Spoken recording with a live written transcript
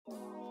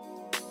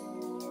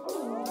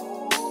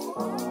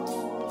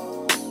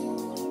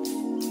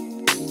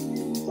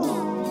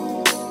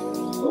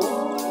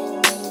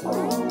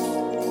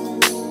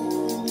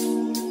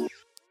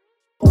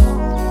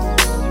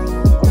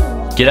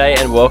G'day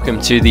and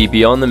welcome to the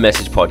Beyond the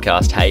Message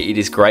podcast. Hey, it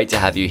is great to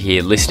have you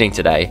here listening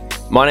today.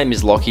 My name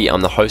is Lockie, I'm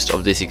the host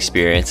of this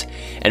experience,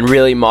 and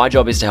really my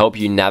job is to help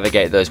you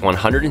navigate those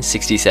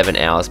 167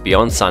 hours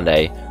beyond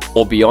Sunday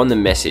or beyond the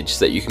message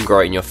so that you can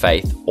grow in your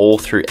faith all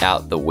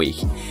throughout the week.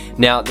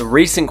 Now, the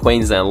recent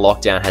Queensland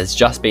lockdown has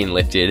just been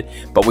lifted,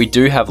 but we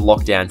do have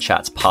Lockdown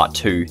Chats Part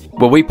 2,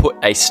 where we put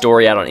a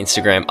story out on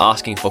Instagram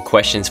asking for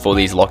questions for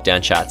these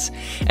lockdown chats,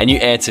 and you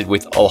answered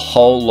with a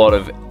whole lot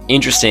of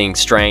interesting,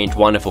 strange,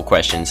 wonderful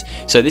questions.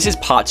 So this is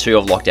part 2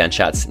 of Lockdown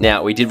Chats.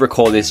 Now, we did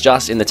record this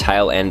just in the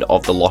tail end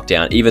of the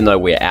lockdown, even though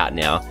we're out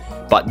now.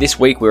 But this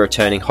week we're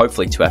returning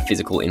hopefully to our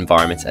physical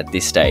environments at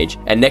this stage.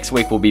 And next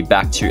week we'll be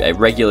back to a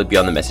regular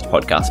Beyond the Message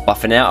podcast. But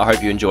for now, I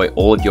hope you enjoy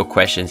all of your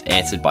questions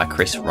answered by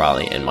Chris,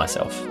 Riley, and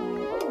myself.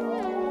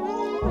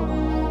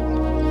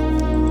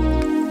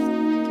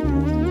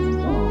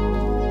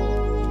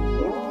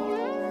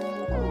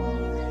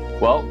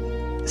 Well,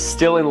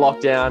 still in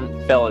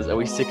lockdown. Fellas, are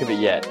we sick of it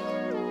yet?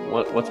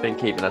 What's been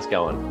keeping us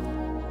going?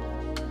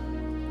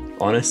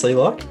 Honestly,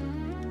 I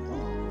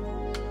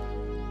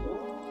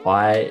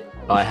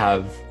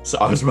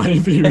was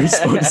waiting for your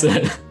response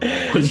there.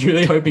 I was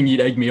really hoping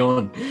you'd egg me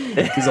on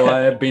because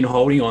I have been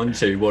holding on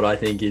to what I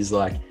think is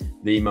like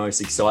the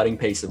most exciting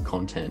piece of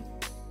content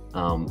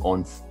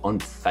on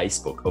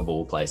Facebook of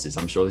all places.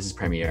 I'm sure this is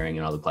premiering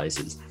in other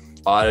places.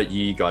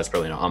 You guys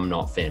probably know I'm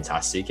not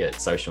fantastic at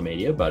social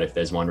media, but if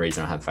there's one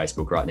reason I have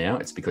Facebook right now,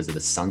 it's because of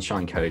the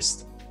Sunshine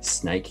Coast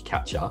snake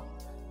catcher.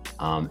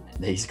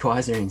 These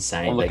guys are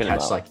insane. They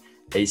catch like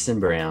eastern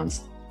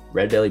browns,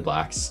 red-bellied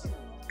blacks,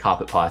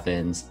 carpet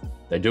pythons.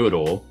 They do it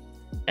all.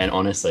 And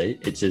honestly,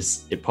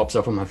 it pops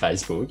up on my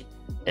Facebook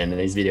and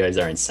these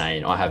videos are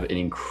insane. I have an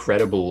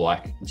incredible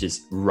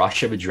just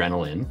rush of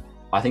adrenaline.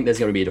 I think there's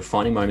going to be a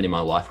defining moment in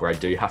my life where I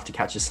do have to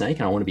catch a snake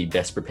and I want to be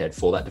best prepared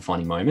for that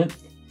defining moment.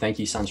 Thank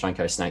you, Sunshine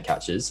Coast Snake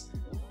Catchers,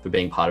 for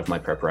being part of my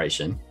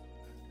preparation.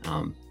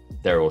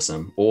 They're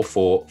awesome. All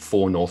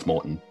for North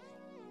Morton.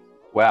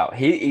 Wow,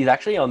 he's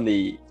actually on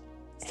the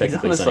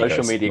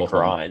social media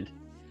grind.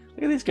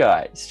 Look at this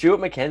guy,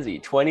 Stuart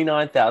McKenzie,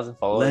 29,000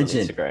 followers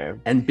on Instagram.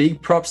 And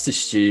big props to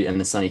Stu and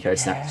the Sunny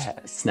Coast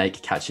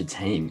Snake Catcher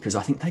team, because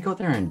I think they got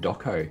their own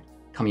doco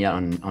coming out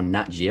on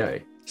Nat Geo,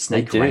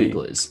 Snake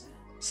Wranglers.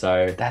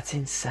 So that's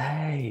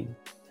insane.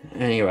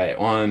 Anyway,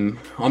 I'm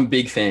a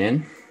big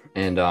fan,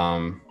 and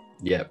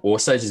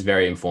also just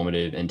very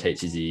informative and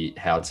teaches you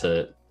how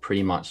to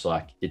pretty much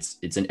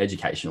it's an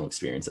educational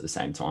experience at the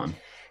same time.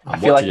 I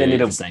feel like they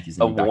need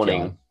a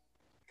warning.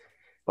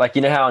 Like,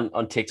 you know how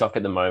on TikTok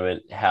at the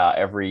moment, how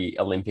every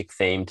Olympic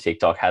themed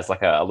TikTok has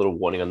like a little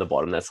warning on the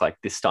bottom that's like,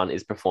 this stunt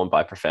is performed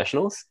by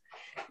professionals.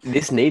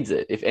 This needs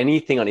it. If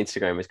anything on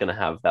Instagram is going to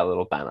have that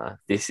little banner,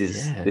 this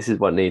is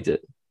what needs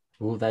it.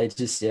 Well, they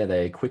just,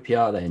 they equip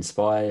you, they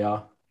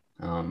inspire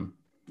you.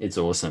 It's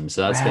awesome.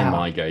 So that's been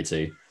my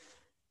go-to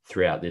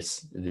throughout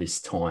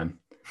this time.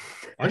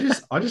 I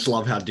just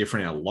love how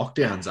different our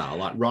lockdowns are.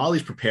 Like,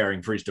 Riley's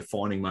preparing for his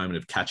defining moment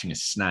of catching a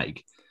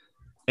snake,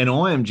 and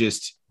I am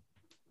just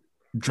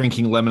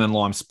drinking lemon and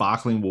lime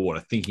sparkling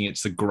water, thinking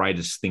it's the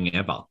greatest thing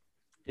ever.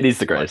 It is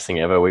the greatest thing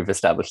ever. We've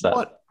established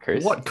that,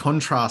 Chris. What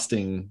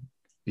contrasting,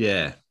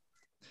 Well,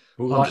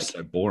 I'm just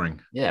so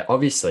boring. Yeah,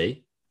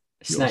 obviously,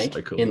 snake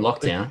so cool. In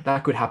lockdown,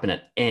 that could happen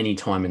at any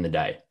time in the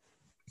day.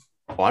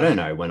 I don't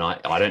know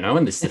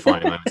when this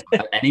defining moment is.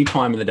 At any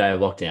time in the day of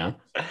lockdown,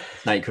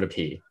 snake could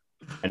appear.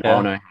 And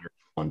I'll know how to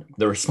respond.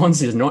 The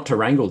response is not to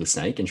wrangle the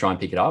snake and try and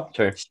pick it up.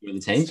 True. The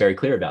team very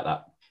clear about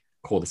that.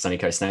 Call the Sunny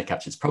Coast Snake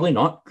Catchers. Probably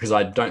not, because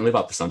I don't live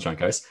up the Sunshine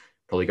Coast.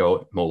 Probably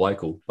go more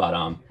local. But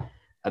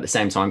at the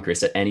same time,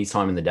 Chris, at any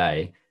time in the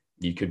day,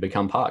 you could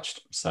become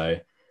parched. So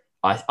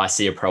I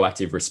see a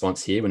proactive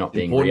response here. We're not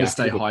being reactive. To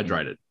stay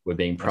hydrated. We're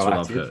being proactive. That's what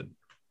I've heard.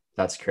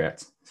 That's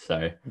correct.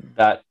 So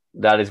that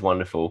is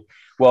wonderful.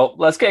 Well,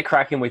 let's get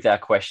cracking with our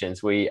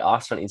questions. We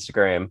asked on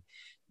Instagram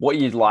what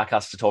you'd like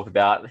us to talk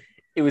about.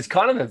 It was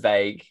kind of a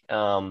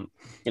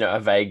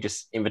vague,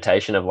 just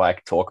invitation of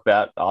like, talk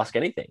about, ask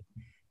anything.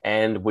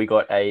 And we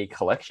got a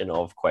collection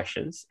of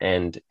questions.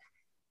 And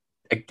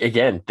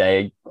again,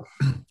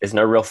 there's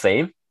no real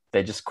theme.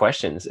 They're just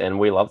questions and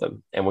we love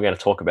them. And we're going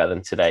to talk about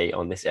them today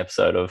on this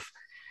episode of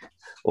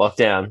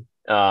Lockdown.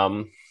 I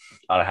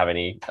don't have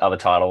any other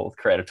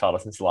creative title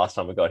since the last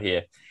time we got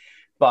here.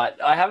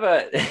 But I have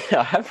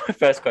my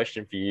first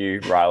question for you,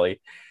 Riley.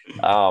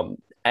 And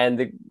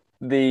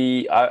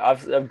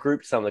I've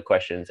grouped some of the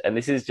questions, and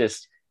this is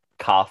just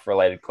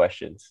calf-related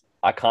questions.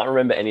 I can't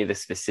remember any of the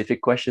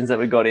specific questions that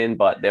we got in,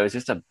 but there was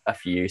just a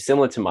few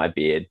similar to my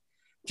beard,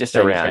 just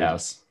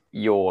around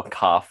your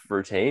calf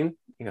routine,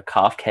 your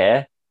calf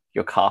care,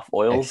 your calf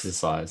oils.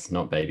 Exercise,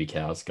 not baby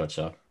cows.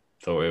 Gotcha.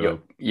 Thought we were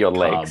your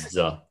legs.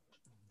 I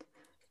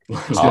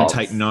was going to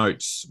take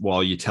notes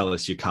while you tell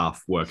us your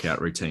calf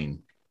workout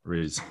routine,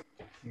 Riz.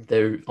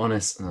 They're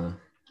honest.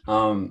 No,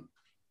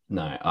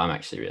 I'm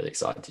actually really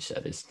excited to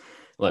share this.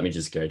 Let me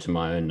just go to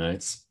my own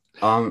notes.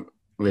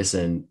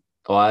 Listen,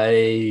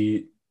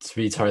 to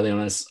be totally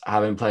honest, I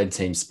haven't played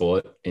team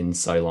sport in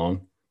so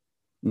long.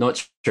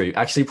 Not true.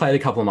 Actually played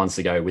a couple of months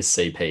ago with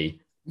CP.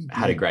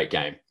 Had a great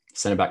game.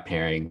 Centre back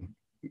pairing.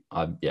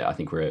 I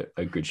think we're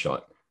a good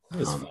shot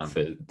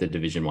for the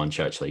Division 1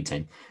 Church League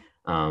team.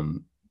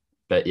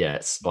 But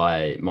yes,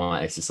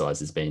 my exercise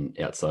has been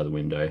outside the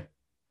window.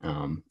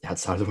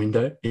 Outside the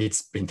window,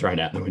 it's been thrown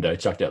out the window,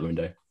 chucked out the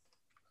window.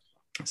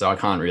 So I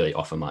can't really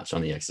offer much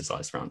on the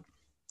exercise front.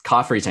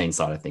 Calf routine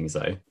side of things,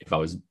 though, if I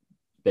was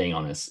being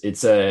honest,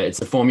 it's a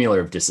formula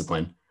of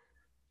discipline,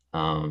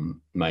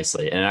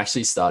 mostly, and it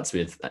actually starts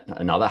with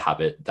another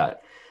habit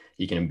that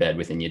you can embed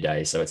within your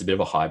day. So it's a bit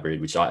of a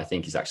hybrid, which I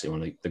think is actually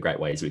one of the great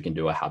ways we can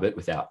do a habit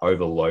without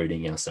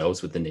overloading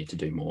ourselves with the need to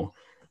do more.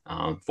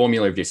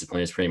 Formula of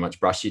discipline is pretty much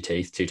brush your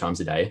teeth 2 times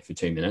a day for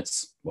 2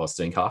 minutes whilst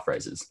doing calf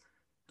raises.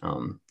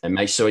 And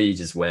make sure you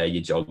just wear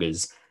your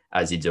joggers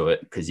as you do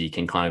it, because you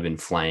can kind of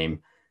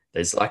inflame.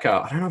 There's like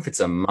I don't know if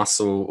it's a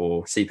muscle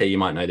or CP, you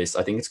might know this.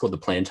 I think it's called the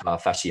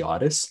plantar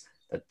fasciitis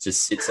that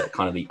just sits at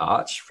kind of the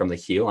arch from the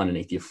heel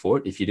underneath your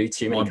foot. If you do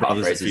too many calf raises.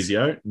 My brother's a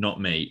physio, not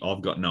me.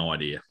 I've got no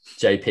idea.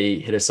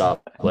 JP, hit us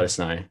up. Let us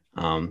know.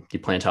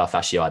 Your plantar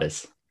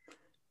fasciitis.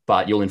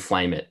 But you'll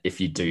inflame it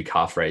if you do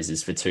calf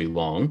raises for too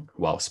long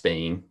whilst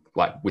being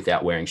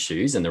without wearing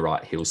shoes and the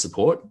right heel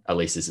support. At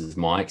least this is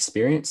my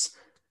experience.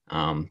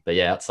 But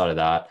yeah, outside of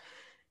that,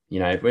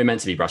 we're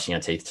meant to be brushing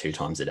our teeth 2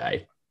 times a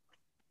day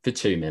for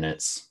 2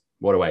 minutes.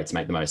 What a way to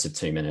make the most of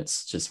 2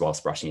 minutes just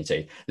whilst brushing your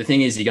teeth. The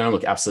thing is, you're going to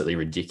look absolutely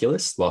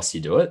ridiculous whilst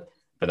you do it,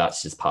 but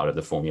that's just part of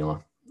the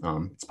formula.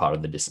 It's part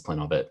of the discipline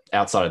of it.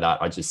 Outside of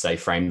that, I just say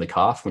frame the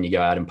calf when you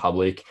go out in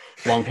public.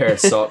 Long pair of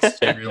socks.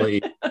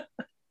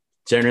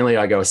 Generally,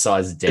 I go a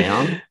size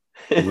down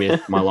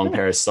with my long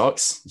pair of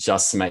socks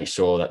just to make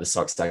sure that the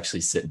socks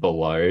actually sit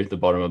below the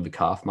bottom of the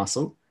calf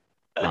muscle.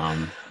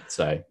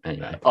 So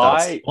anyway,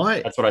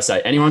 that's what I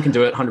say. Anyone can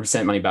do it.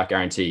 100% money back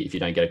guarantee if you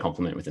don't get a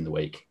compliment within the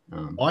week.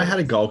 I had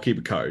a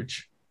goalkeeper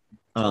coach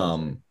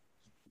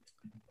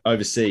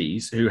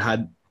overseas who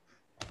had,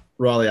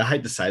 Riley, I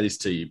hate to say this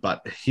to you,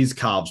 but his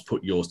calves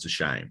put yours to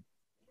shame.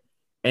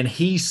 And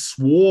he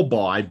swore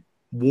by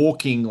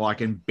walking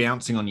and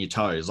bouncing on your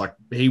toes. Like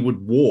he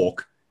would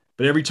walk,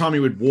 but every time he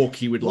would walk,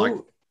 he would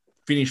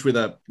finish with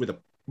a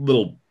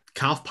little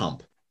calf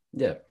pump.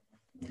 Yeah.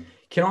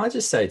 Can I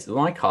just say to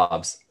my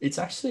calves, it's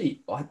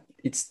actually,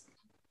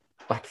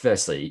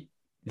 firstly,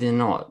 they're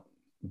not,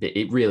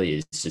 it really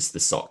is just the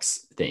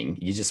socks thing.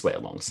 You just wear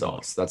long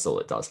socks. That's all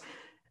it does.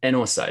 And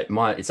also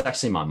it's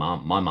actually my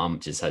mum. My mum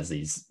just has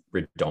these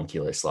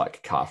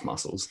redonkulous calf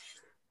muscles.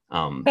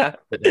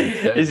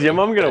 Is your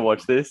mum going to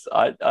watch this?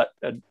 I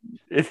don't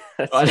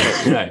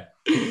know.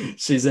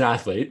 She's an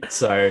athlete,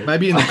 so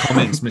maybe in the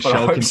comments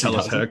Michelle can tell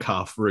us her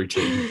calf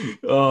routine.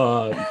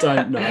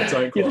 Don't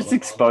you're just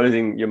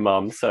exposing your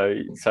mum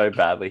so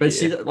badly. But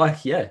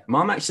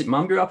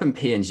mum grew up in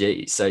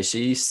PNG,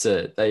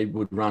 so they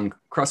would run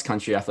cross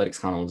country athletics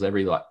carnivals,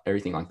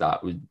 everything like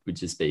that would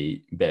just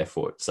be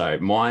barefoot. So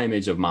my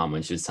image of mum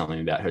when she was telling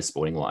me about her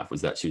sporting life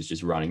was that she was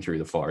just running through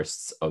the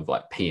forests of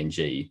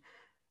PNG.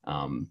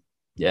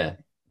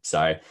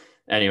 So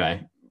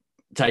anyway,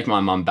 take my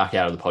mum back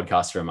out of the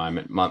podcast for a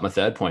moment. My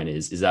third point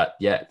is that,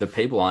 the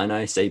people I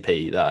know,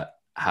 CP, that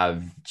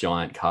have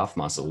giant calf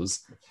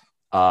muscles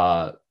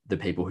are the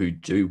people who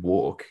do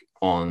walk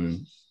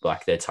on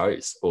their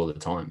toes all the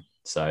time.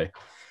 So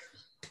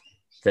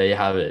there you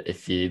have it.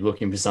 If you're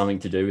looking for something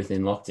to do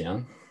within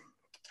lockdown,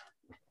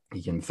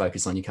 you can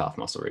focus on your calf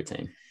muscle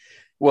routine.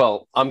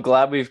 Well, I'm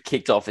glad we've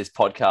kicked off this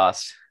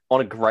podcast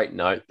on a great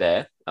note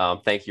there.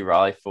 Thank you,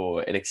 Riley,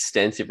 for an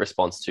extensive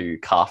response to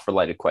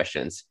calf-related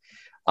questions.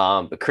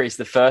 But Chris,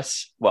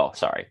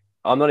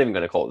 I'm not even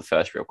going to call it the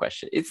first real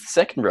question. It's the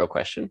second real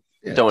question.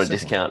 Yeah, don't want to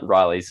discount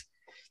Riley's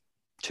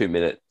 2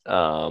 minute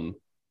calf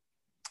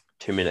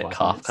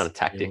kind of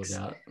tactics.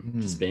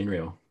 Just being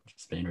real.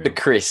 But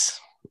Chris,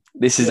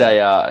 this is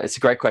it's a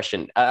great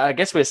question. I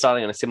guess we're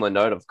starting on a similar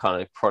note of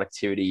kind of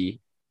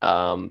productivity,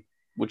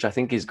 which I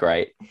think is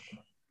great.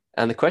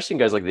 And the question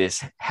goes like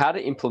this: how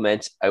to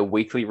implement a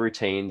weekly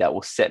routine that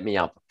will set me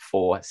up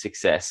for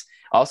success?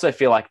 I also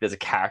feel like there's a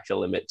character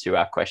limit to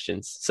our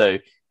questions. So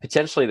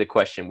potentially the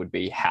question would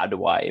be, how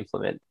do I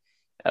implement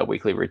a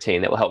weekly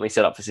routine that will help me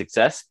set up for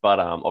success? But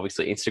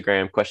obviously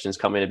Instagram questions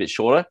come in a bit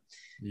shorter.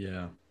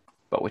 Yeah.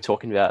 But we're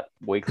talking about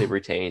weekly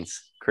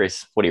routines.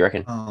 Chris, what do you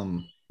reckon?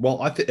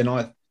 Well, I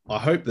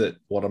hope that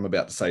what I'm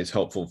about to say is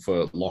helpful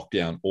for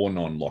lockdown or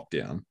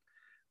non-lockdown.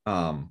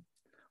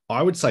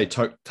 I would say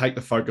take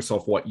the focus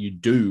off what you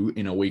do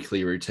in a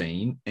weekly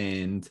routine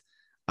and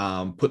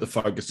put the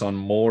focus on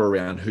more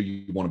around who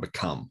you want to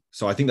become.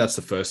 So I think that's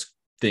the first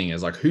thing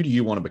is who do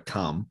you want to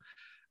become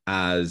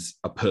as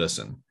a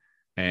person?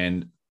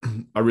 And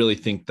I really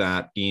think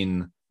that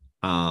in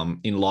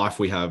life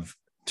we have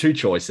 2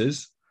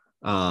 choices.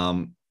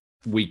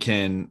 We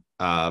can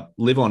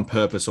live on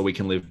purpose or we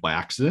can live by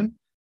accident.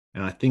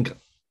 And I think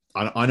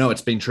I know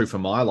it's been true for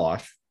my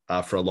life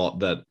for a lot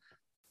that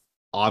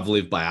I've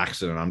lived by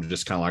accident. I'm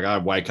just kind of I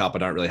wake up, I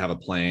don't really have a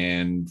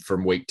plan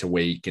from week to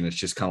week. And it's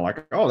just kind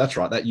of oh, that's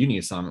right, that uni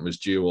assignment was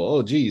due, or,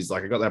 oh, geez,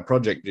 I got that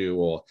project due,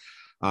 or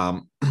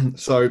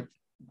so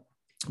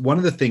one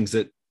of the things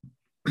that,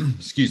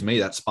 excuse me,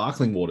 that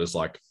sparkling water is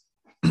like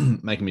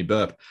making me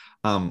burp.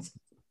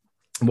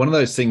 One of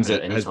those things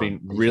that has been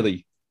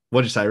really,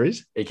 what'd you say,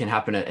 Riz? It can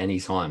happen at any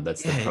time.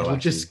 That's the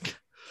proactive.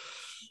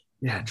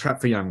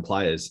 Trap for young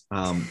players.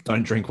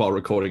 Don't drink while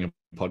recording a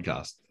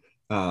podcast.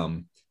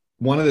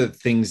 One of the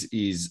things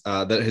is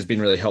that has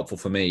been really helpful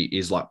for me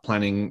is like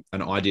planning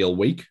an ideal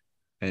week.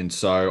 And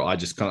so I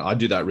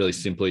do that really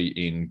simply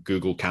in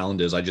Google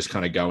Calendars. I just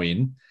kind of go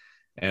in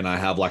and I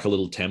have like a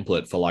little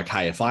template for like,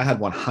 hey, if I had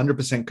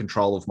 100%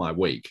 control of my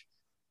week,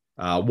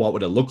 what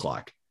would it look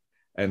like?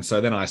 And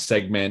so then I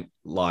segment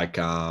like,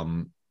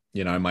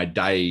 my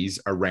days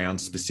around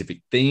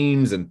specific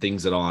themes and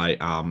things that I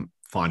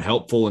find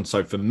helpful. And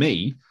so for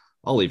me,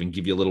 I'll even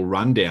give you a little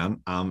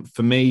rundown.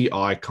 For me,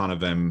 I kind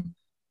of am,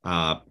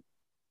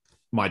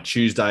 my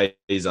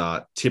Tuesdays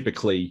are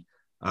typically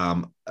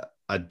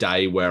a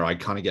day where I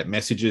kind of get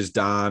messages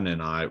done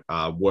and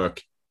I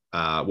work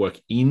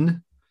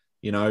in,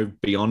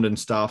 beyond and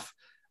stuff.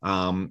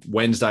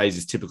 Wednesdays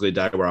is typically a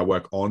day where I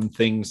work on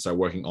things. So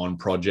working on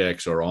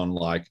projects or on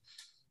like,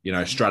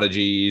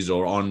 strategies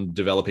or on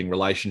developing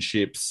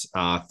relationships.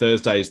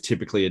 Thursday is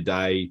typically a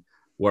day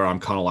where I'm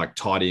kind of like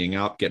tidying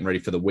up, getting ready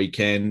for the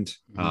weekend.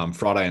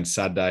 Friday and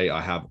Saturday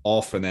I have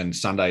off. And then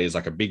Sunday is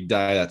like a big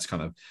day. That's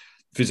kind of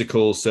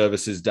physical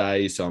services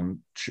day. So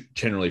I'm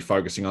generally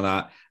focusing on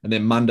that. And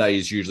then Monday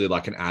is usually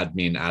like an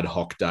admin ad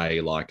hoc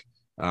day, like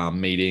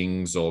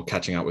meetings or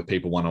catching up with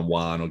people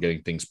one-on-one or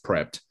getting things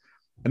prepped.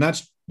 And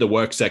that's the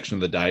work section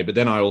of the day. But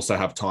then I also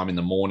have time in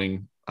the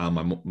morning,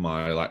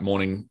 my like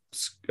morning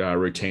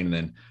routine, and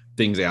then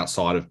things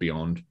outside of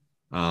beyond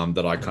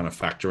that I kind of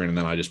factor in. And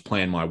then I just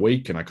plan my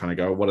week and I kind of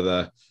go, what are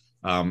the,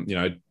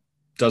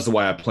 does the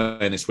way I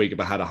plan this week, if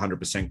I had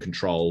 100%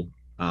 control,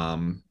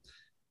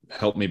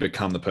 help me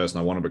become the person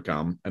I want to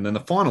become? And then the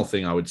final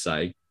thing I would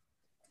say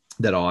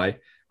that I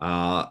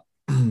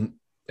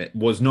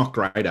was not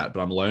great at, but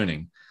I'm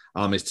learning,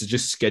 is to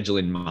just schedule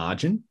in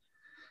margin.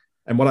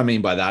 And what I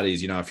mean by that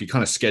is, if you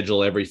kind of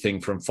schedule everything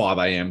from 5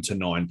 a.m. to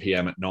 9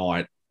 p.m. at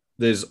night,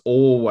 there's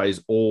always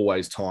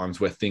times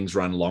where things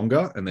run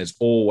longer, and there's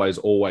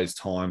always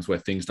times where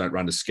things don't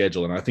run to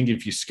schedule. And I think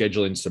if you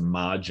schedule in some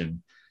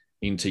margin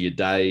into your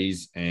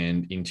days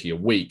and into your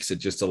weeks, it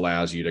just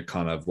allows you to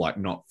kind of like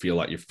not feel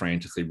like you're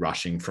frantically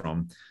rushing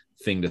from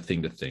thing to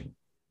thing to thing.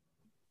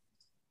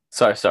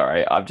 So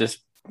sorry, I've just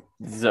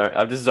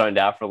zoned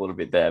out for a little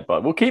bit there,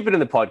 but we'll keep it in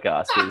the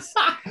podcast because,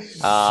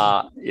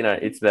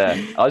 it's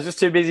there. I was just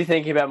too busy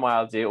thinking about my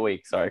ideal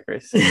week. Sorry,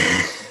 Chris.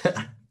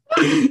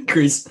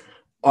 Chris,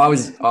 I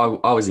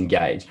was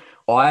engaged.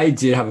 I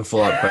did have a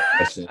follow-up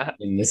question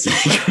in this.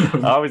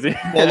 I was in.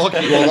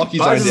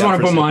 Locky's I just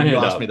want to put my hand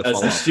up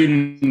as a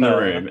student in the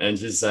room and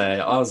just say,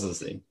 I was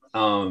listening.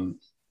 How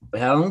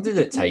long did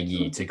it take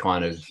you to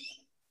kind of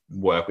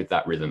work with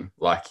that rhythm?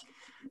 Like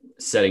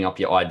setting up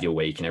your ideal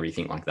week and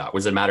everything like that?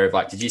 Was it a matter of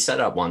like, did you set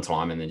it up one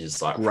time and then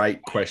just like,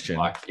 great question,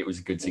 like it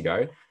was good to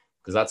go?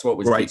 Because that's what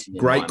was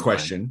great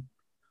question.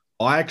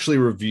 I actually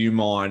review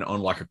mine on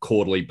like a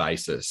quarterly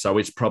basis. So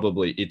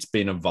it's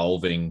been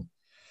evolving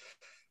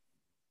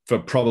for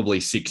probably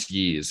 6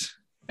 years.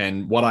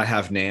 And what I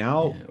have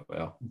now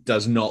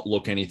does not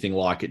look anything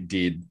like it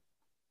did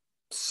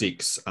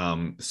 6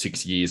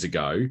 years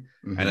ago.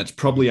 Mm-hmm. And it's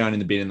probably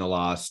only been in the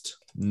last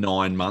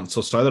 9 months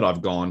or so that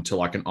I've gone to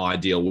like an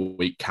ideal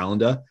week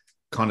calendar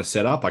kind of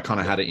setup. I kind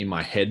of had it in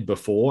my head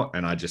before,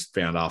 and I just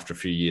found after a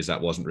few years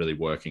that wasn't really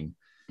working.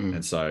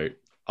 And so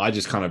I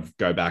just kind of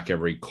go back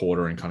every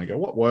quarter and kind of go,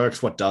 what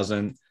works, what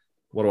doesn't,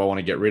 what do I want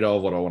to get rid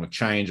of, what do I want to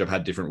change? I've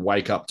had different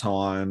wake up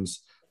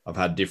times. I've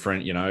had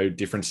different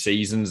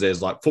seasons.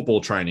 There's like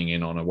football training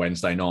in on a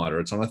Wednesday night,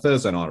 or it's on a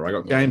Thursday night, or I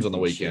got games on the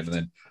weekend, and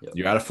then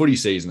you're out of footy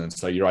season. And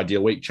so your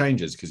ideal week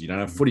changes because you don't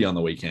have footy on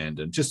the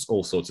weekend, and just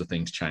all sorts of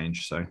things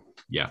change. So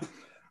yeah,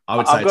 I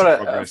would say I've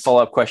got a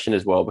follow-up question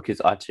as well, because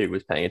I too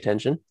was paying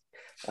attention.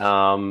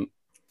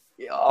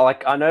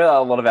 I know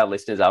a lot of our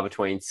listeners are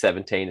between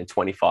 17 and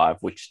 25,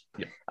 which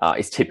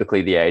is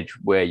typically the age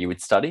where you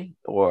would study,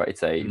 or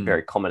it's a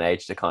very common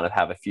age to kind of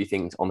have a few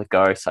things on the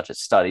go, such as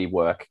study,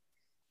 work,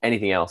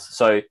 anything else.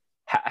 So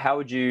how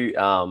would you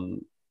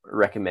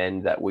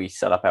recommend that we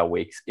set up our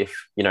weeks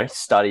if,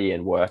 study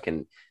and work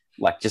and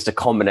like just a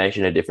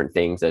combination of different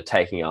things are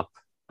taking up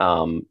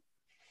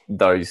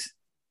those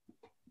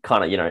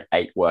kind of,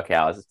 8 work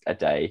hours a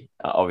day?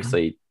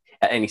 Obviously,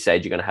 at any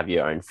stage, you're going to have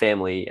your own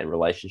family and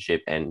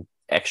relationship and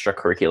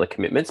extracurricular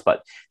commitments,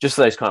 but just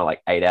those kind of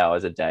like 8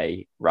 hours a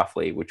day,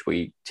 roughly, which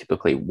we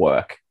typically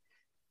work.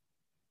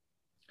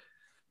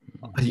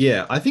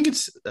 Yeah, I think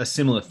it's a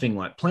similar thing.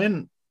 Like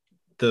plan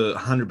the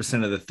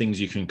 100% of the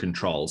things you can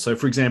control. So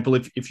for example,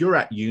 if you're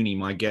at uni,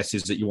 my guess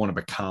is that you want to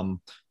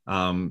become,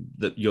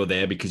 that you're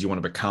there because you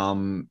want to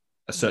become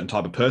a certain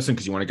type of person,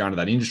 because you want to go into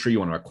that industry, you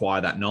want to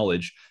acquire that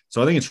knowledge.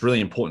 So I think it's really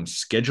important.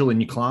 Schedule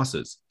in your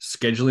classes,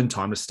 schedule in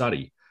time to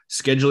study.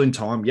 Schedule in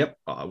time. Yep.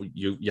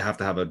 You have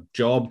to have a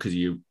job because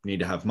you need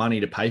to have money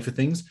to pay for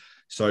things.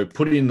 So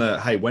put it in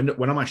hey, when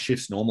are my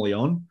shifts normally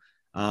on?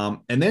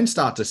 And then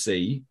start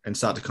to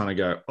kind of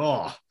go,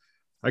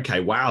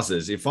 okay,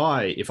 wowzers, if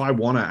I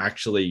want to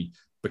actually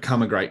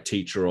become a great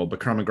teacher or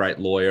become a great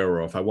lawyer,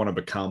 or if I want to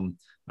become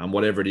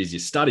whatever it is you're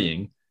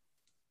studying,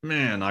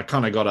 man, I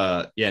kind of got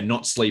to,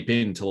 not sleep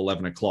in until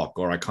 11 o'clock,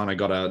 or I kind of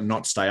got to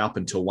not stay up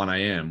until 1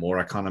 a.m., or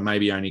I kind of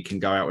maybe only can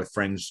go out with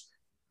friends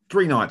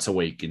 3 nights a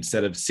week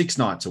instead of 6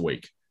 nights a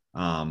week.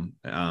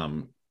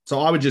 So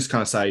I would just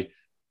kind of say,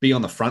 be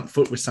on the front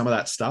foot with some of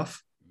that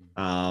stuff,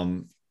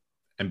 and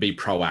be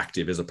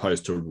proactive as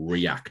opposed to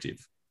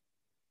reactive.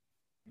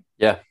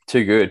 Yeah,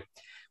 too good.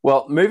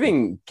 Well,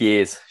 shifting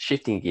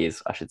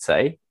gears, I should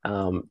say,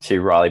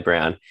 to Riley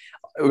Brown.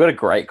 We've got a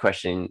great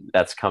question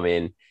that's come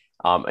in.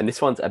 And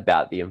this one's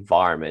about the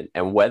environment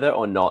and whether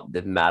or not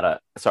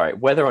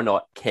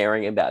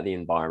caring about the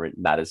environment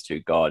matters to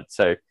God.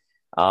 So,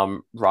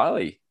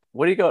 Riley,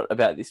 what do you got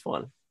about this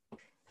one?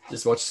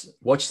 Just watch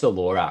the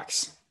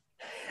Lorax.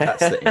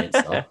 That's the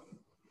answer.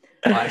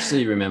 I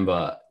actually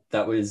remember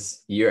that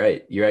was year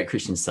eight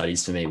Christian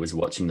studies for me, was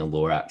watching the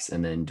Lorax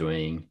and then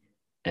doing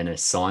an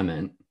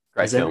assignment.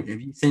 Great film. Have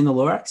you seen the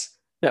Lorax?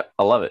 Yeah,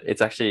 I love it.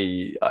 It's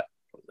actually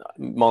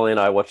Molly and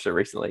I watched it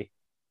recently,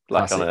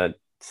 Classic. On a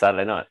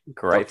Saturday night.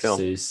 Great Dr. film.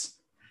 Seuss,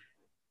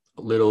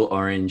 Little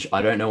Orange.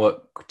 I don't know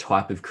what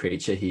type of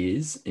creature he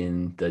is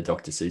in the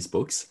Dr. Seuss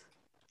books.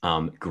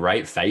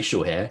 Great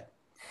facial hair.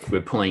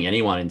 We're pulling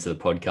anyone into the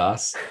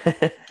podcast.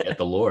 Get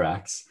the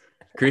Lorax.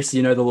 Chris,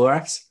 you know the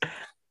Lorax?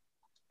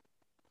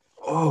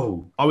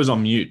 Oh, I was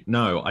on mute.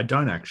 No, I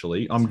don't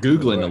actually. I'm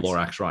Googling the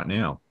Lorax right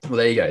now. Well,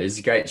 there you go. It's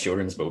a great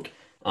children's book.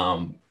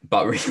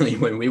 But really,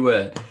 when we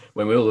were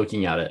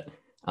looking at it,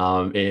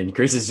 and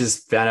Chris has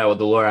just found out what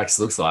the Lorax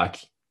looks like.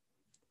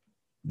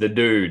 The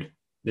dude,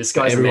 this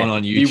guy's everyone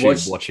on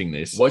YouTube watching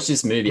this. Watch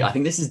this movie. I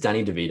think this is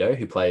Danny DeVito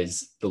who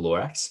plays the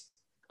Lorax.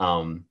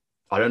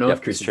 I don't know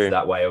if Chris is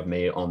that way of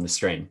me on the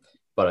screen,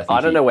 but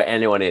I don't know where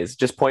anyone is.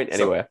 Just point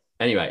anywhere.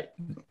 Anyway,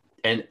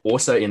 and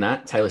also in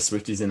that, Taylor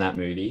Swift is in that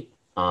movie.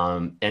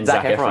 And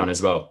Zac Efron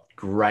as well.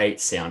 Great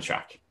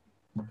soundtrack.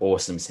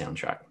 Awesome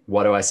soundtrack.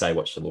 What do I say?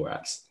 Watch the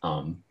Lorax.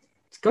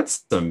 It's got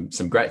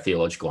some great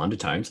theological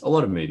undertones. A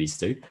lot of movies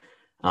do.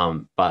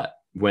 But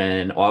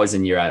when I was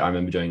in year 8, I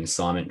remember doing an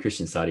assignment,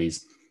 Christian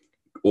studies.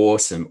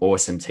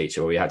 Awesome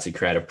teacher. We had to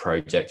create a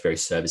project, very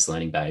service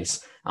learning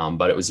based.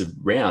 But it was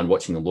around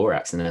watching the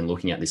Lorax and then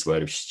looking at this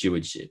word of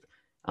stewardship.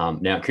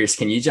 Now, Chris,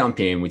 can you jump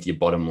in with your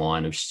bottom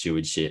line of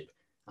stewardship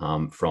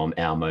from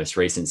our most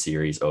recent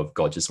series of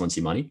God Just Wants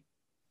Your Money?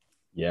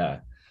 Yeah.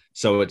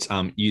 So it's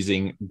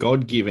using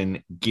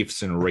God-given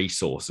gifts and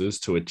resources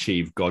to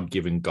achieve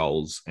God-given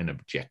goals and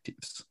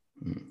objectives.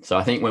 So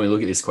I think when we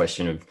look at this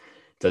question of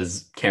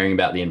does caring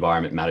about the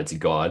environment matter to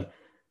God,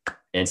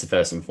 answer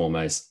first and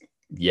foremost,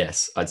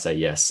 yes. I'd say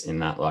yes, in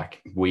that,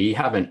 like, we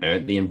haven't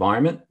earned the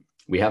environment.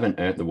 We haven't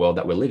earned the world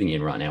that we're living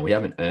in right now. We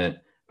haven't earned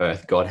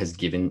Earth. God has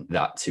given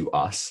that to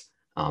us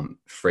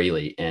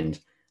freely. And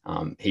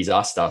he's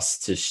asked us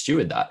to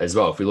steward that as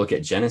well. If we look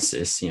at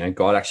Genesis,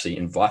 God actually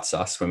invites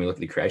us, when we look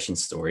at the creation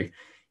story,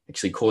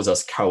 actually calls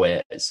us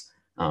co-heirs.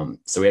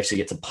 So we actually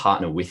get to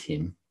partner with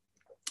him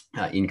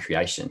in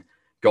creation.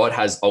 God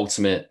has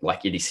ultimate,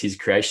 it is his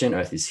creation.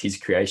 Earth is his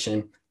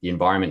creation. The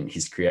environment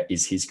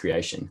is his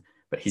creation.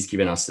 But he's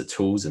given us the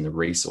tools and the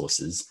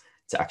resources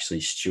to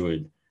actually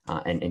steward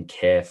and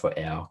care for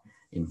our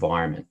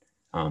environment.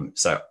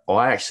 So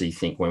I actually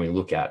think when we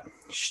look at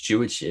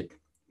stewardship,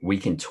 we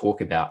can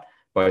talk about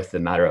both the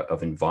matter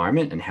of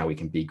environment and how we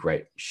can be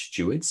great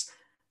stewards.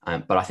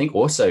 But I think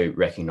also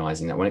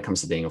recognizing that when it comes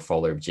to being a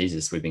follower of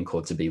Jesus, we've been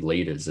called to be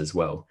leaders as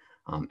well,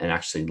 and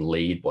actually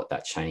lead what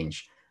that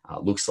change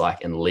looks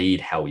like and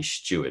lead how we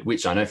steward,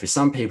 which I know for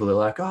some people, they're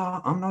like,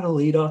 oh, I'm not a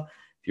leader.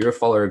 If you're a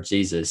follower of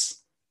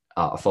Jesus,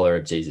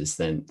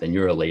 then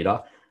you're a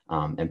leader.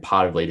 And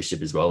part of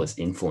leadership as well is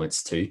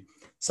influence too.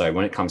 So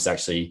when it comes to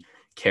actually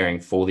caring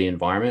for the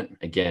environment,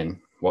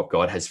 again, what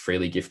God has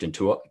freely gifted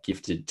to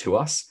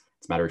us,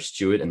 it's a matter of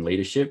steward and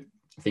leadership.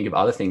 Think of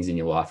other things in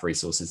your life,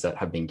 resources that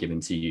have been given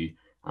to you,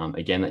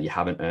 again, that you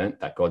haven't earned,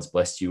 that God's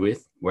blessed you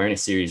with. We're in a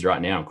series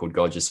right now called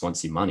God Just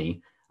Wants Your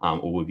Money,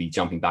 or we'll be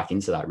jumping back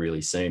into that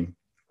really soon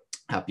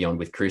at Beyond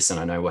with Chris. And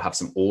I know we'll have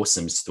some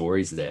awesome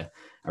stories there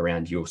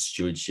around your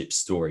stewardship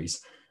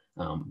stories.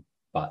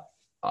 But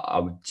I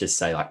would just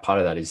say, part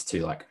of that is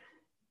too,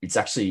 it's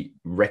actually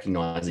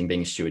recognizing,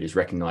 being a steward is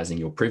recognizing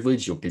your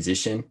privilege, your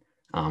position,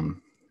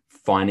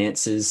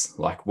 finances,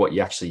 what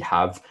you actually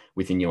have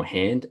within your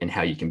hand and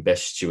how you can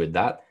best steward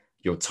that,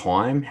 your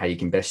time, how you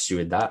can best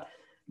steward that,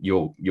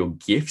 your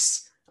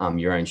gifts,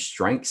 your own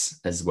strengths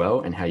as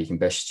well, and how you can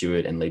best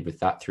steward and lead with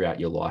that throughout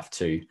your life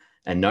too.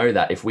 And know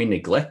that if we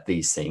neglect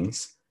these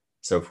things,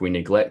 so if we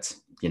neglect,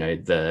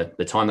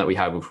 the time that we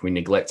have, if we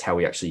neglect how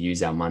we actually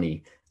use our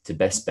money to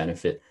best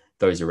benefit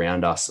those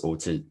around us, or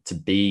to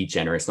be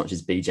generous, not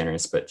just be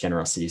generous, but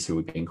generosity is who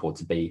we've been called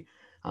to be,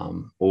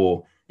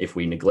 or if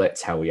we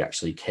neglect how we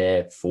actually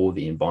care for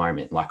the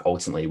environment,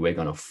 ultimately we're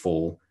going to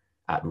fall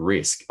at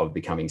risk of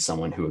becoming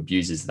someone who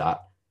abuses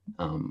that,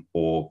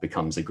 or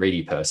becomes a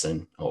greedy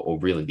person, or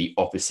really the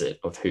opposite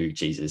of who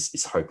Jesus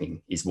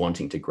is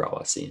wanting to grow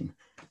us in.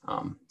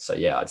 So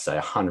yeah, I'd say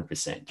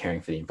 100%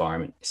 caring for the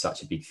environment is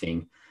such a big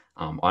thing.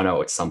 I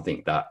know it's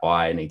something that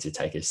I need to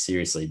take a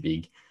seriously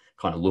big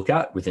kind of look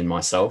at within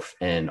myself.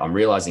 And I'm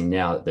realizing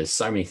now that there's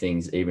so many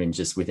things, even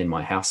just within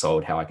my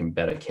household, how I can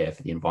better care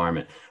for the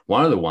environment.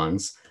 One of the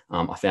ones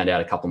I found out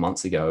a couple of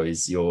months ago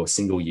is your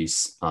single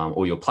use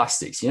or your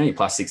plastics. You know, your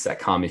plastics that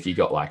come if you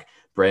got like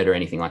bread or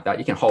anything like that,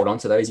 you can hold on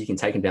to those. You can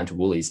take them down to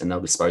Woolies and they'll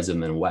dispose of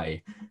them in a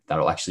way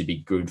that'll actually be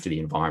good for the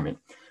environment.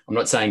 I'm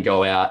not saying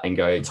go out and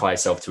go tie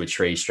yourself to a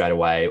tree straight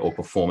away or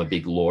perform a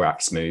big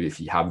Lorax move if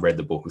you have read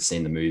the book or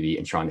seen the movie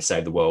and trying to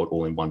save the world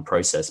all in one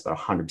process. But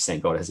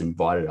 100% God has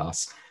invited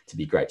us to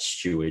be great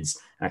stewards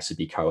and actually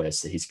be co-heirs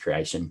to his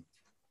creation.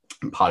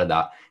 And part of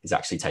that is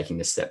actually taking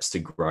the steps to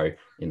grow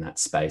in that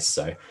space.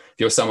 So if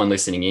you're someone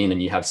listening in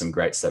and you have some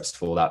great steps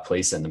for that,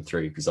 please send them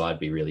through, because I'd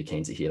be really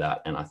keen to hear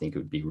that. And I think it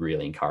would be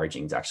really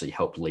encouraging to actually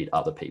help lead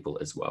other people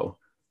as well.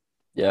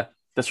 Yeah,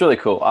 that's really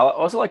cool. I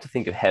also like to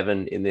think of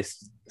heaven in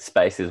this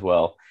space as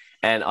well.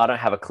 And I don't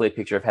have a clear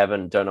picture of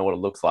heaven, don't know what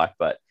it looks like.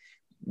 But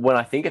when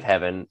I think of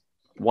heaven,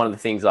 one of the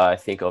things I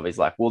think of is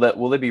like, will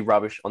there be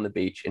rubbish on the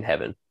beach in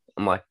heaven?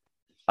 I'm like,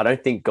 I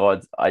don't think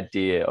God's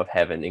idea of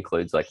heaven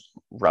includes like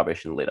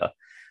rubbish and litter.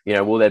 You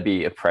know, will there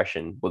be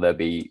oppression? Will there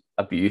be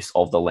abuse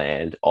of the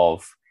land,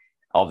 of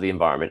the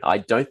environment? I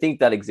don't think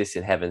that exists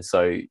in heaven.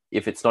 So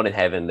if it's not in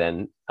heaven,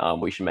 then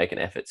we should make an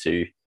effort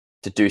to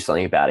do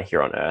something about it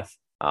here on earth.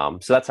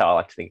 So that's how I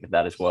like to think of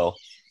that as well.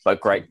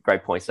 But great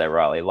points there,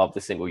 Riley. I love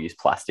the single-use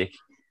plastic.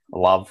 I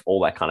love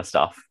all that kind of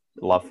stuff.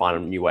 I love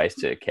finding new ways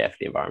to care for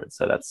the environment.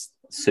 So that's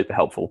super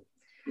helpful.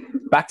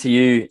 Back to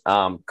you,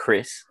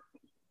 Chris.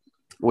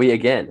 We,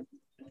 again,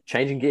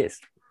 changing gears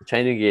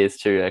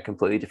to a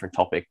completely different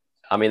topic.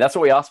 I mean, that's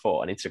what we asked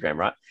for on Instagram,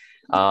 right?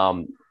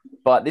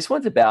 But this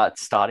one's about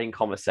starting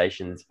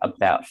conversations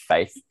about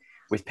faith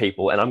with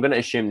people. And I'm going to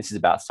assume this is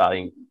about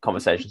starting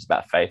conversations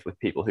about faith with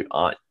people who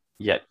aren't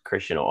yet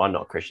Christian or are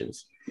not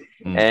Christians.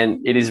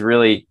 And it is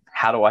really,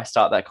 how do I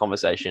start that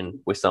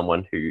conversation with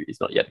someone who is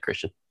not yet a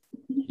Christian?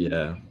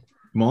 Yeah.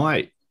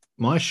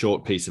 My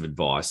short piece of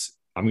advice,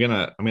 I'm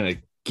gonna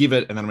give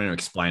it and then I'm gonna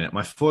explain it.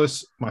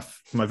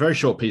 My very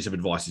short piece of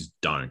advice is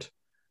don't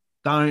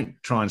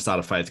try and start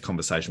a faith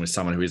conversation with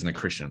someone who isn't a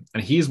Christian.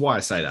 And here's why I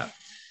say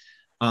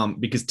that.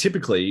 Because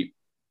typically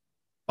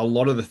a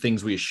lot of the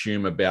things we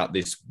assume about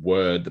this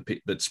word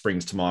that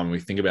springs to mind when we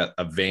think about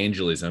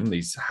evangelism,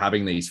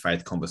 having these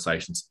faith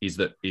conversations,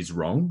 is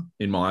wrong,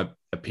 in my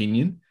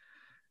opinion.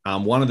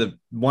 One of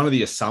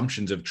the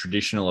assumptions of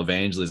traditional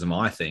evangelism,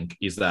 I think,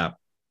 is that,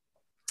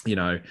 you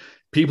know,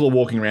 people are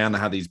walking around, they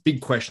have these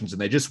big questions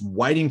and they're just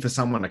waiting for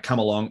someone to come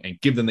along and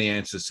give them the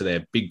answers to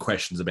their big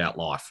questions about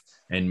life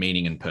and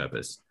meaning and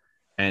purpose.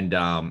 And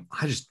I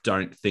just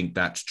don't think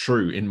that's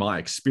true in my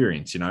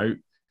experience. You know,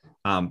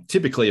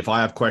 typically if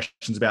I have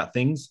questions about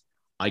things,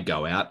 I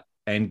go out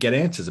and get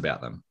answers about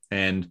them.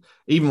 And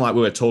even like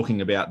we were talking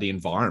about the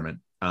environment,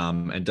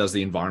 and does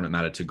the environment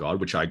matter to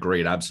God, which I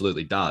agree it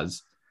absolutely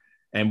does.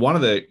 And one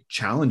of the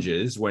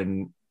challenges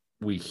when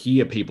we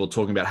hear people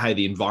talking about, hey,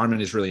 the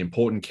environment is really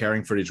important,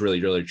 caring for it is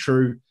really, really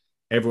true.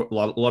 A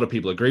lot of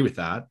people agree with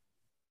that.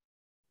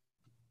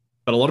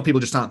 But a lot of people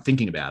just aren't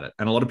thinking about it.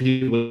 And a lot of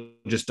people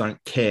just don't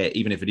care,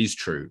 even if it is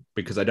true,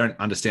 because they don't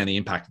understand the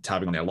impact it's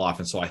having on their life.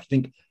 And so I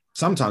think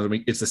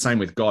sometimes it's the same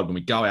with God. When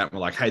we go out and we're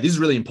like, hey, this is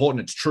really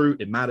important, it's true,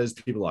 it matters.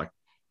 People are like,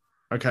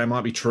 okay, it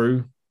might be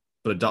true,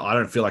 but I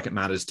don't feel like it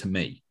matters to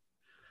me.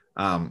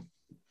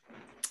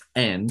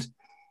 And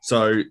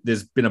so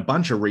there's been a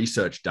bunch of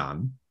research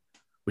done,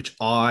 which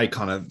I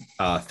kind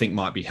of think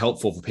might be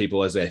helpful for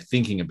people as they're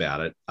thinking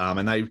about it.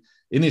 And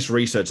in this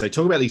research, they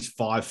talk about these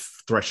 5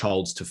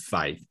 thresholds to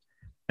faith.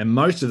 And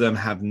most of them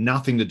have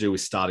nothing to do with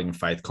starting a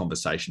faith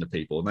conversation to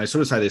people. And they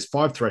sort of say there's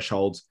 5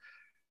 thresholds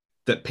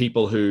that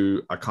people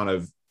who are kind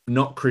of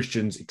not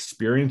Christians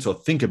experience or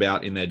think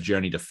about in their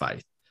journey to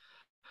faith.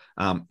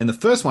 And the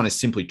first one is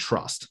simply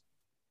trust.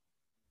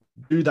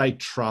 Do they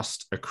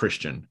trust a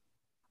Christian?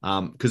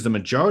 Because the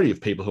majority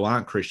of people who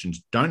aren't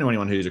Christians don't know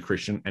anyone who's a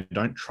Christian and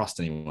don't trust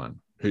anyone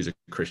who's a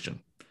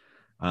Christian.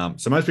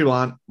 So most people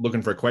aren't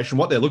looking for a question.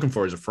 What they're looking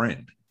for is a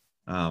friend.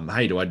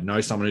 Hey, do I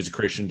know someone who's a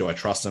Christian? Do I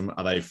trust them?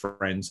 Are they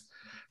friends?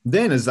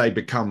 Then as they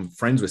become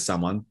friends with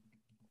someone,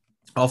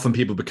 often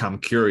people become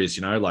curious,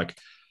 you know, like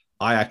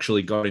I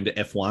actually got into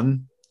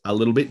F1 a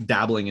little bit,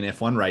 dabbling in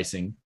F1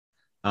 racing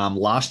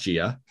last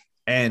year.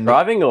 And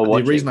driving or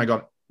watching? The reason I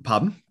got,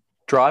 pardon?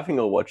 Driving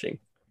or watching?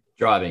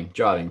 Driving.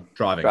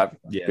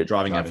 Yeah,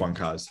 driving F1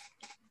 cars.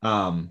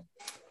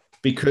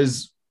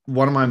 Because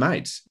one of my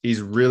mates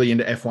is really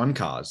into F1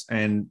 cars.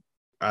 And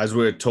as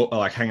we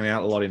were hanging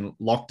out a lot in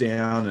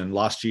lockdown and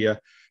last year,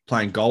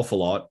 playing golf a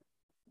lot,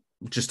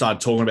 just started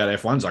talking about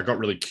F1s. I got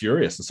really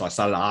curious. And so I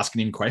started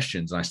asking him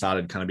questions and I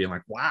started kind of being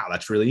like, wow,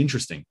 that's really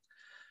interesting.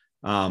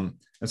 And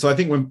so I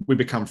think when we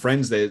become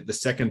friends, the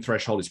second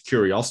threshold is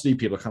curiosity.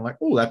 People are kind of like,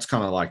 oh, that's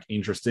kind of like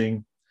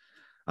interesting.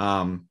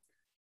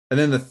 And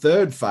then the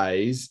third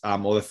phase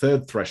or the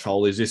third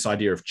threshold is this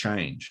idea of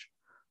change.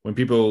 When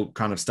people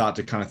kind of start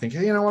to kind of think,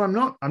 hey, you know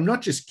what, I'm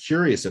not just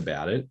curious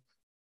about it.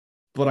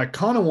 but I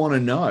kind of want to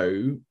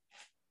know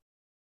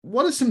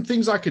what are some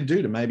things I could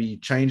do to maybe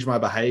change my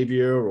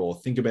behavior or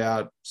think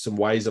about some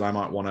ways that I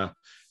might want to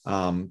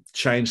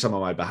change some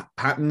of my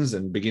patterns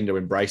and begin to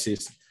embrace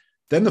this.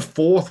 Then the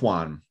fourth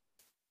one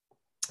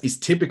is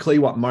typically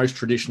what most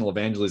traditional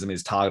evangelism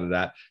is targeted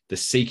at, the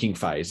seeking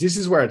phase. This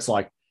is where it's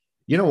like,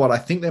 you know what, I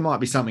think there might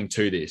be something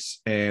to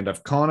this. And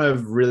I've kind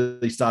of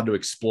really started to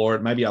explore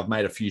it. Maybe I've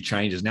made a few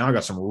changes. Now I've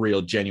got some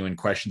real genuine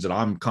questions and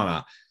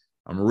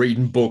I'm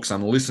reading books,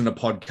 I'm listening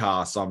to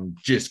podcasts, I'm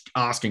just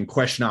asking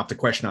question after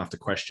question after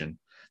question.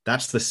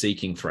 That's the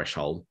seeking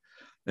threshold.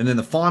 And then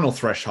the final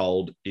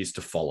threshold is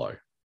to follow.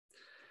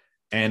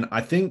 And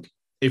I think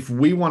if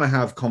we want to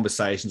have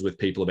conversations with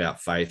people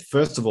about faith,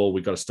 first of all,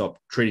 we've got to stop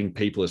treating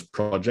people as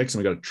projects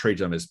and we've got to treat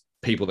them as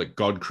people that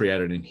God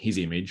created in his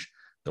image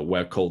that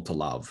we're called to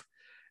love.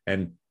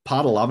 And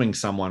part of loving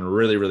someone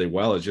really, really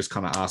well is just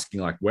kind of asking,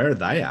 like, where are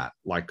they at?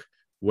 Like,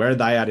 where are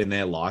they at in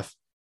their life?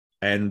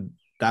 And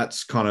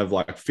that's kind of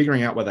like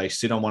figuring out where they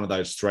sit on one of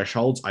those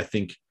thresholds, I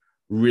think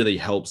really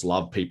helps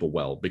love people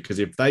well. Because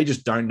if they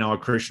just don't know a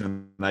Christian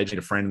and they just need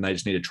a friend and they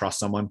just need to trust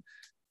someone,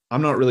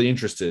 I'm not really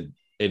interested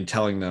in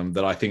telling them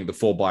that I think the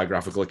 4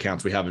 biographical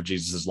accounts we have of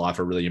Jesus's life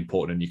are really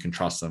important and you can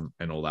trust them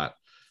and all that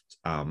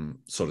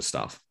sort of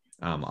stuff.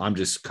 I'm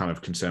just kind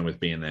of concerned with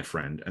being their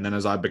friend. And then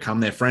as I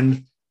become their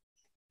friend,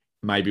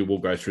 maybe we'll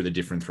go through the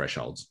different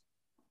thresholds.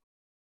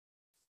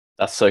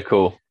 That's so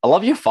cool. I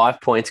love your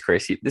 5 points,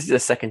 Chris. This is the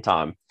second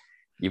time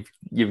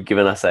you've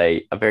given us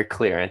a very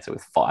clear answer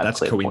with 5 That's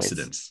clear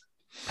coincidence.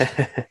 Points.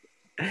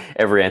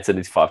 Every answer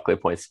needs 5 clear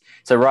points.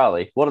 So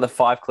Riley, what are the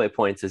 5 clear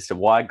points as to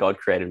why God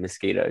created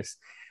mosquitoes?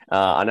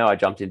 I know I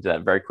jumped into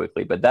that very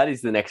quickly, but that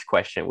is the next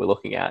question we're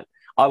looking at.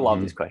 I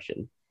love this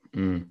question.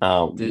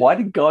 Why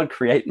did God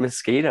create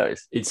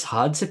mosquitoes? It's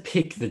hard to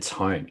pick the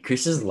tone.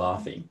 Chris is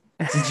laughing.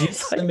 Did you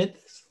submit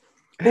this?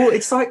 Well,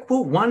 it's like,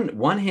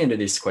 one hand of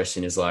this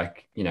question is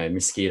like,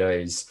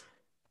 mosquitoes,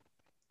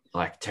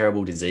 like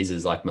terrible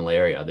diseases like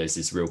malaria. There's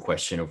this real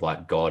question of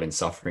like God and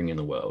suffering in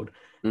the world.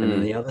 And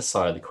then the other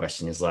side of the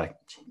question is like,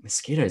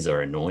 mosquitoes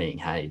are annoying.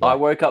 Hey, I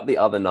woke up the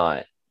other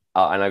night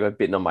and I got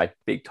bitten on my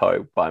big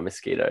toe by a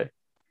mosquito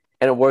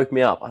and it woke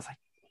me up. I was like,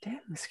 damn,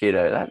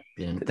 mosquito.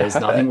 There's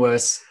nothing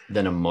worse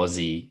than a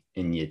mozzie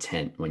in your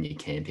tent when you're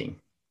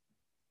camping.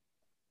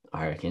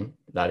 I reckon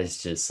that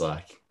is just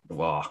like,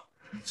 wow.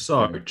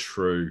 So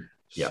true.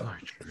 Yeah. So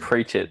true.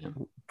 Preach it.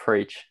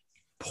 Preach.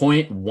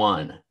 Point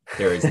 1.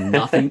 There is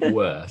nothing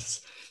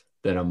worse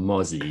than a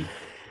mozzie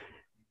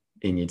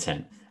in your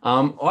tent.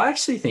 I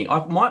actually think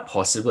I might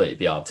possibly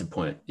be able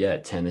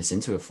to turn this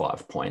into a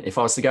 5 point. If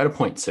I was to go to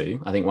point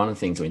 2, I think one of the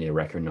things we need to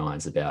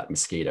recognize about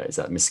mosquitoes is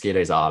that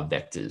mosquitoes are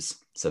vectors.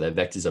 So they're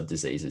vectors of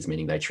diseases,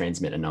 meaning they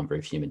transmit a number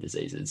of human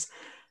diseases.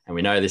 And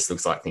we know this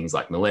looks like things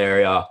like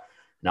malaria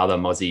and other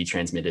mozzie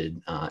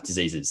transmitted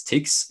diseases,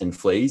 ticks and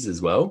fleas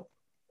as well.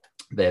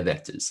 They're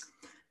vectors.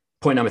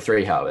 Point number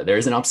 3, however, there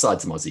is an upside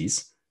to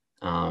mozzies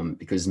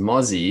because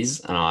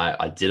mozzies, and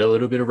I did a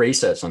little bit of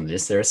research on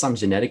this, there are some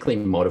genetically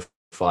modified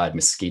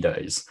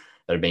mosquitoes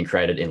that have been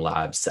created in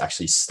labs to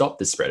actually stop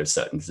the spread of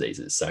certain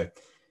diseases. So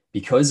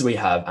because we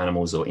have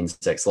animals or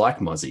insects like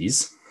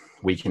mozzies,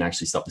 we can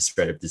actually stop the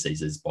spread of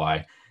diseases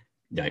by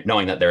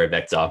knowing that they're a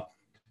vector.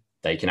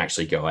 They can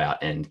actually go out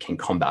and can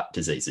combat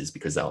diseases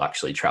because they'll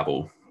actually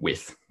travel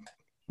with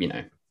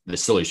the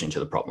solution to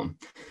the problem.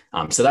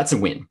 So that's a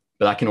win.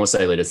 But that can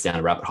also lead us down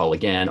a rabbit hole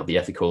again of the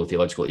ethical,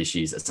 theological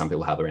issues that some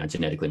people have around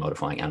genetically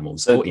modifying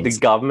animals. So the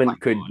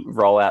government could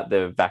roll out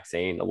the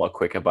vaccine a lot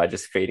quicker by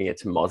just feeding it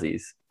to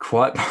mozzies.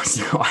 Quite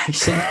possible. I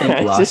actually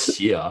think last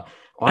year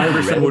I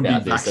read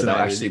about this that they're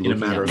actually looking in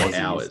a matter of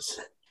hours.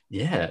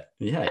 Yeah.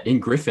 In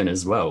Griffin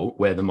as well,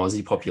 where the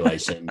mozzie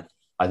population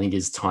I think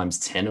is times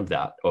 10 of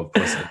that of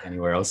possibly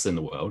anywhere else in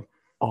the world.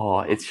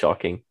 Oh, it's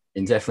shocking.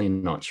 And definitely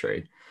not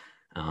true.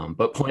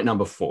 But point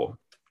number 4,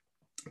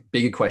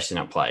 bigger question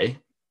at play.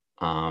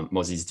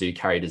 Mozzies do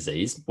carry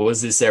disease.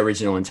 Was this their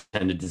original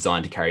intended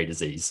design to carry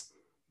disease,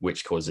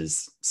 which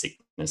causes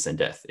sickness and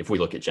death? If we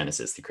look at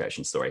Genesis, the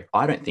creation story,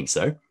 I don't think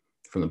so.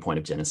 From the point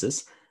of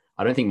Genesis,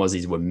 I don't think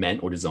mozzies were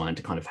meant or designed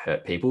to kind of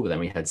hurt people, but then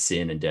we had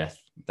sin and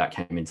death that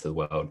came into the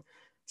world.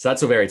 So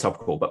that's all very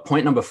topical. But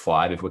point number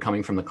 5, if we're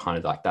coming from the kind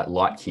of like that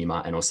light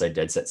humor and also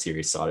dead set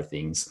serious side of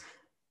things,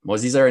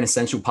 mozzies are an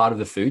essential part of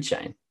the food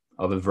chain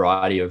of a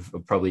variety of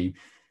probably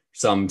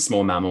some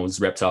small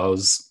mammals,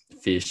 reptiles,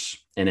 fish,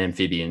 and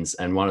amphibians.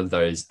 And one of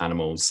those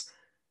animals,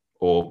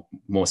 or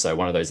more so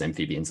one of those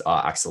amphibians,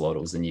 are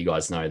axolotls. And you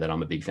guys know that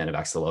I'm a big fan of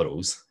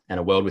axolotls. And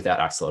a world without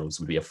axolotls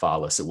would be a far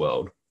lesser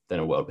world than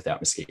a world without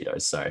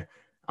mosquitoes. So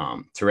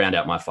to round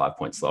out my 5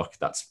 points, Locke,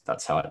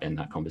 that's how I'd end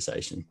that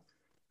conversation.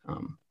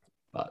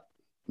 But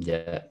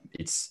yeah,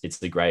 it's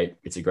a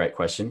great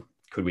question.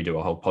 Could we do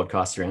a whole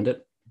podcast around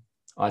it?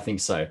 I think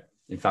so.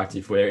 In fact,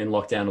 if we're in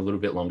lockdown a little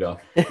bit longer,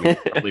 we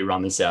could probably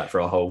run this out for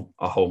a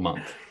whole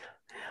month.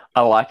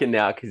 I like it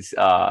now because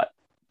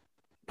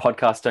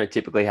podcasts don't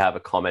typically have a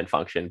comment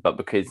function, but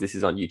because this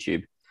is on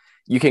YouTube,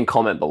 you can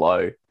comment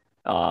below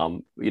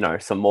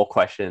some more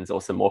questions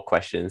or some more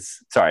questions.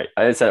 Sorry,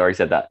 already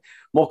said that.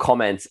 More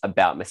comments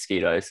about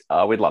mosquitoes.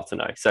 We'd love to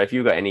know. So if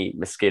you've got any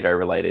mosquito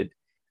related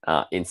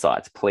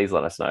insights, please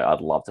let us know.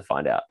 I'd love to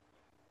find out.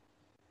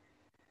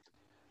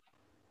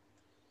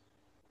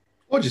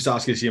 Or just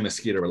ask us your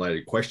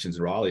mosquito-related questions,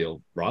 and Riley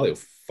will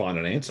find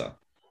an answer.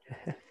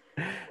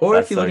 Or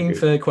if you're looking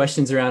for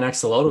questions around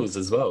axolotls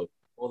as well,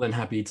 more than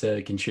happy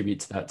to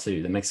contribute to that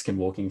too. The Mexican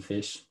walking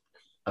fish,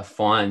 a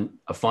fine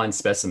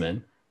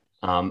specimen,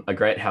 a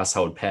great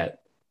household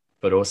pet,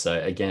 but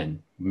also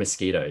again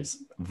mosquitoes,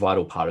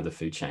 vital part of the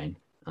food chain,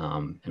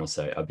 and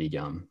also a big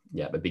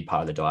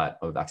part of the diet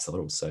of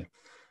axolotls. So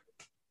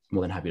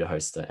more than happy to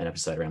host an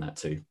episode around that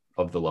too,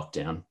 of the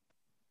lockdown.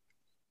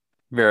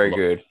 Very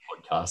good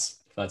podcast.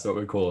 That's what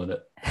we're calling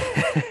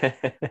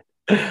it.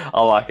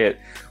 I like it.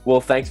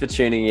 Well, thanks for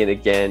tuning in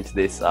again to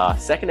this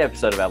second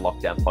episode of our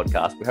lockdown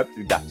podcast. We hope to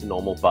be back to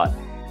normal, but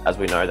as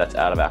we know, that's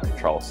out of our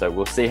control. So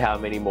we'll see how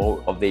many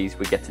more of these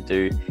we get to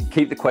do.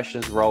 Keep the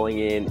questions rolling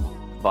in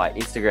via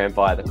Instagram,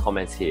 via the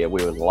comments here.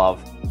 We would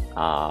love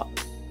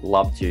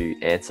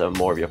to answer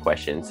more of your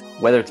questions,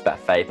 whether it's about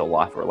faith or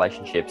life or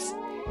relationships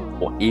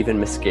or even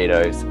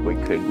mosquitoes. We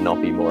could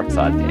not be more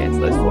excited to answer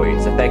those for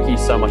you. So thank you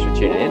so much for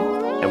tuning in,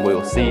 and we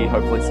will see you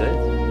hopefully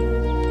soon.